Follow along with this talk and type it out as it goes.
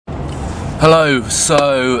Hello,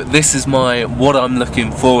 so this is my what I'm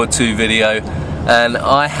looking forward to video, and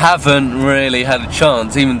I haven't really had a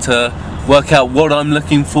chance even to work out what I'm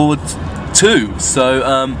looking forward to. So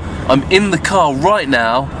I'm in the car right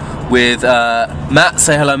now with Matt.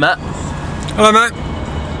 Say hello, Matt. Hello,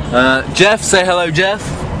 Matt. Jeff. Say hello, Jeff.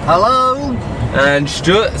 Hello. And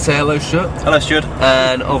Stuart. Say hello, Stuart. Hello, Stuart.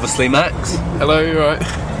 And obviously Max. Hello, you alright?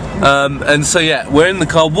 And so yeah, we're in the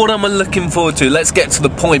car. What am I looking forward to? Let's get to the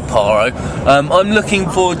point, Parro. I'm looking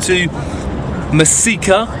forward to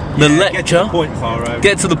Mesika, the lecture. Get to the point, Parro.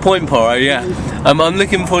 Get to the point, Parro, yeah. I'm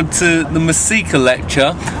looking forward to the Mesika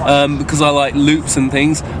lecture because I like loops and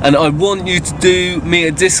things, and I want you to do me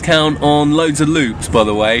a discount on loads of loops, by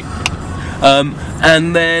the way.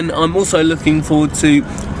 And then I'm also looking forward to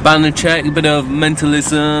Banachek, a bit of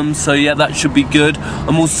mentalism, so yeah, that should be good.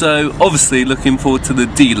 I'm also obviously looking forward to the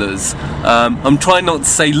dealers. I'm trying not to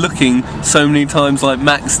say looking so many times like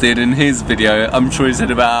Max did in his video. I'm sure he said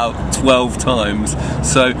about 12 times.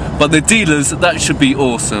 So, but the dealers, that should be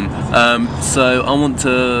awesome. So I want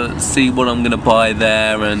to see what I'm going to buy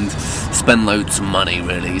there and spend loads of money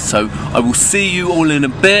really. So I will see you all in a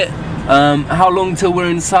bit. How long till we're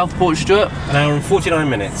in Southport, Stuart? An hour and 49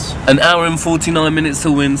 minutes. An hour and 49 minutes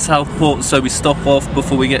till we're in Southport, so we stop off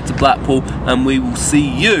before we get to Blackpool, and we will see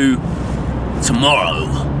you tomorrow.